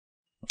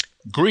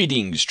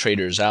Greetings,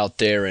 traders out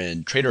there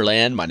in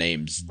Traderland. My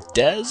name's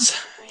Dez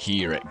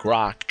here at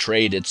Grok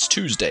Trade. It's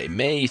Tuesday,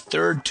 May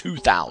 3rd,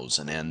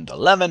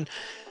 2011,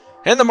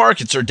 and the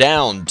markets are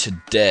down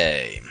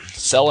today.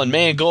 Selling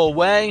may go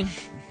away,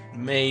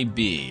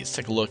 maybe. Let's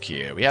take a look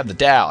here. We have the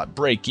Dow at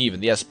break even,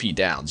 the SP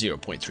down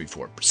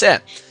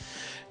 0.34%.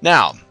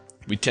 Now,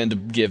 we tend to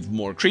give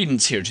more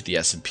credence here to the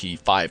S&P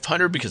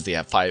 500 because they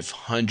have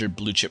 500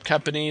 blue chip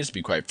companies. To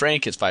be quite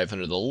frank, it's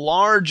 500 of the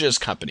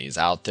largest companies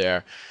out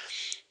there.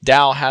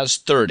 Dow has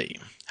 30.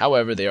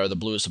 However, they are the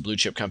bluest of blue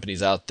chip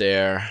companies out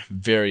there,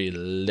 very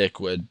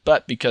liquid.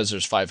 But because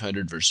there's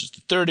 500 versus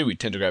the 30, we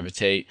tend to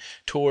gravitate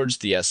towards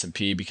the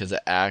S&P because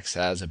it acts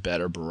as a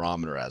better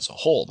barometer as a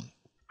whole.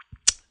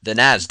 The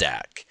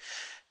Nasdaq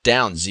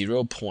down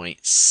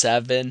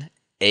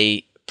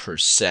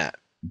 0.78%.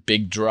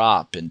 Big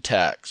drop in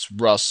techs.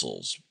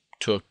 Russells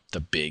took the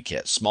big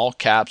hit. Small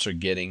caps are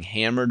getting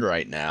hammered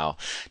right now,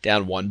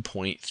 down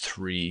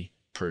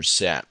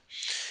 1.3%.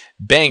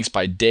 Banks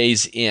by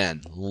day's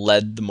end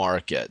led the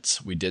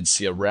markets. We did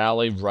see a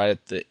rally right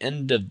at the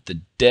end of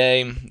the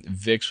day.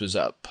 VIX was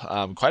up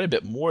quite a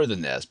bit more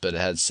than this, but it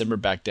had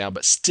simmered back down,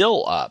 but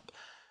still up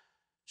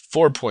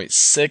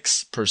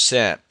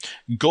 4.6%.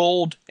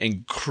 Gold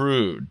and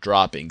crude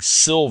dropping.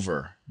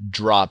 Silver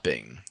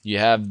dropping. You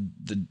have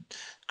the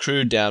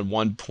crude down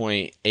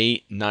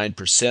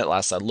 1.89%.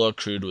 Last I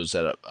looked, crude was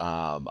at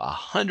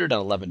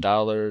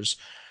 $111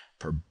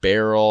 per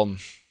barrel.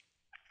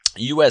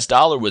 US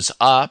dollar was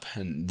up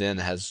and then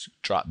has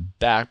dropped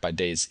back by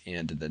day's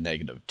end in the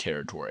negative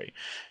territory.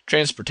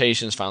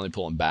 Transportation is finally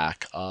pulling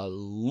back a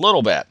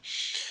little bit.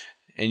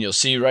 And you'll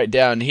see right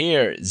down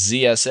here,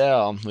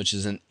 ZSL, which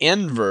is an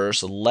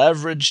inverse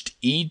leveraged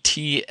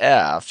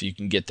ETF. You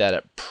can get that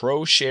at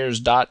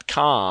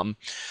proshares.com.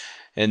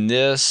 And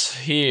this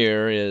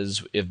here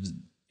is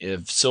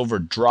if silver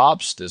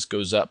drops, this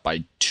goes up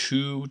by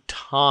 2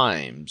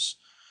 times.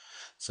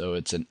 So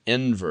it's an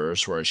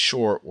inverse or a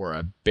short or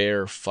a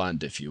bear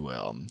fund, if you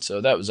will.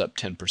 So that was up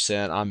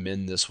 10%. I'm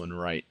in this one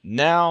right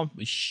now.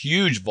 A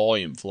huge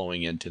volume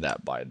flowing into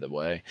that, by the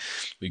way.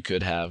 We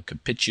could have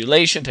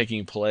capitulation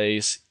taking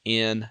place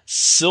in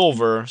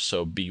silver,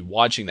 so be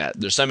watching that.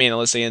 There's some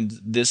analysts saying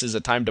this is a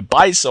time to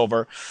buy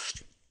silver.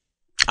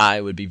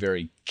 I would be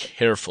very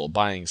careful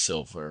buying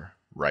silver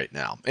right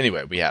now.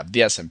 Anyway, we have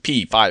the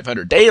S&P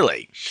 500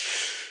 daily.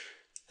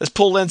 Let's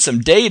pull in some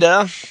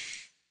data.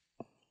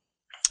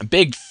 A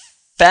big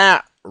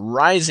fat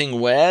rising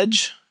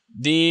wedge.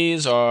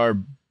 These are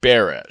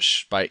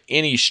bearish by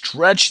any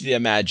stretch of the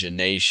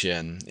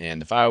imagination.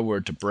 And if I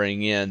were to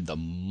bring in the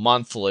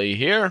monthly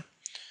here,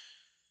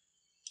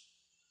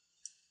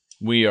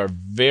 we are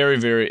very,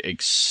 very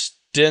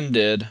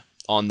extended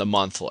on the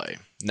monthly.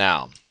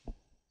 Now,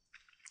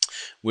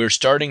 we're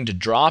starting to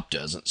drop.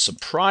 Doesn't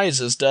surprise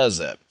us,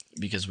 does it?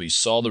 Because we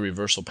saw the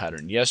reversal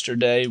pattern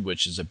yesterday,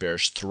 which is a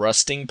bearish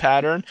thrusting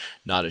pattern,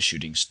 not a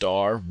shooting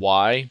star.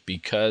 Why?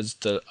 Because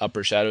the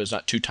upper shadow is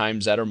not 2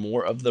 times that or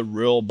more of the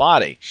real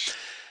body.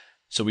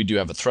 So we do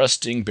have a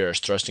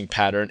bearish thrusting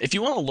pattern. If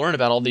you want to learn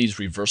about all these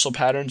reversal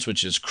patterns,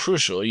 which is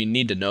crucial, you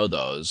need to know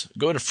those.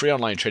 Go to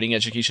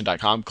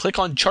freeonlinetradingeducation.com, click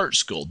on Chart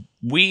School.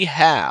 We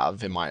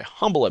have, in my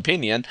humble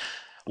opinion,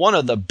 one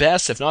of the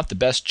best, if not the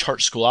best,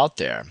 chart school out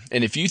there.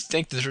 And if you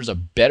think that there's a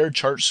better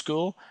chart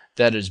school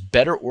that is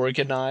better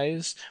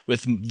organized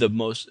with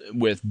more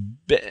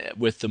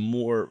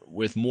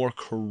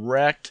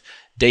correct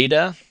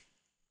data,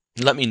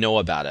 let me know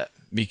about it,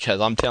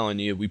 because I'm telling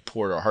you, we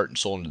poured our heart and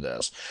soul into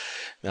this.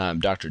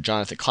 Dr.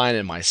 Jonathan Klein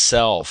and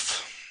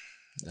myself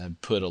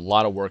put a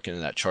lot of work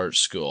into that chart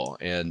school,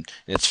 and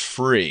it's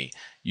free.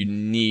 You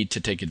need to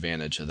take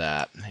advantage of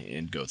that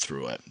and go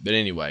through it. But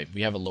anyway,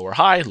 we have a lower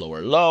high,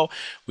 lower low.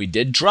 We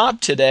did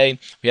drop today.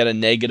 We had a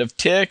negative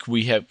tick.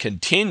 We have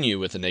continued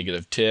with a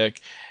negative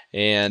tick,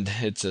 and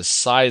it's a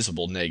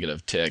sizable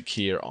negative tick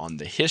here on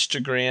the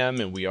histogram,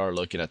 and we are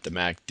looking at the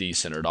MACD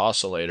centered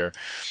oscillator,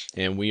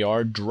 and we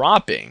are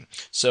dropping.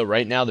 So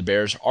right now the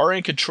bears are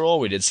in control.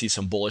 We did see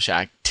some bullish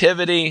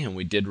activity, and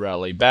we did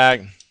rally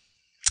back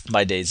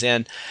by day's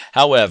end.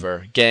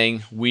 However,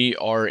 gang, we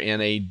are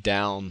in a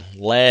down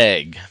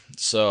leg,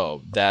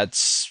 so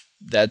that's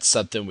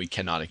something we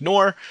cannot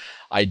ignore.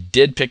 I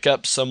did pick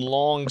up some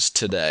longs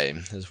today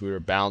as we were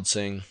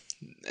bouncing,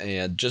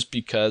 and just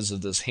because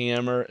of this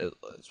hammer,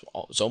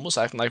 it's almost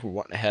acting like we're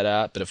wanting to head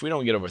up. But if we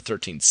don't get over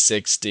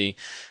 1360,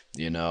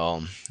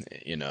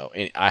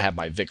 I have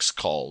my VIX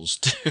calls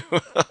too.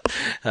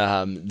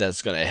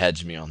 That's going to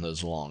hedge me on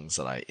those longs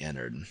that I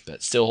entered.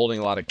 But still holding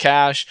a lot of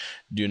cash.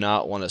 Do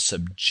not want to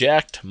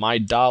subject my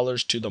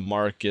dollars to the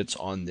markets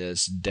on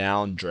this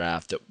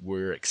downdraft that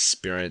we're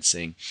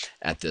experiencing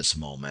at this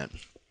moment.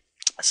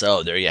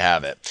 So there you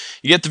have it.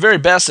 You get the very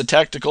best of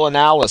technical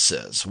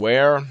analysis.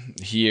 Where?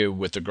 Here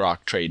with the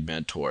Grok Trade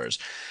Mentors.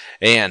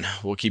 And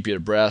we'll keep you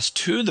abreast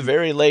to the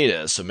very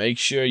latest. So make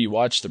sure you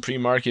watch the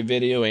pre-market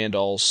video and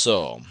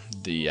also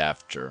the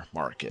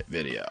aftermarket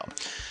video.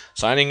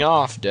 Signing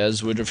off,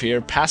 Des Woodruff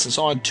here. Pass this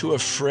on to a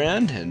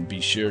friend and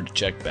be sure to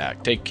check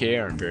back. Take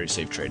care and very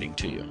safe trading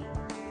to you.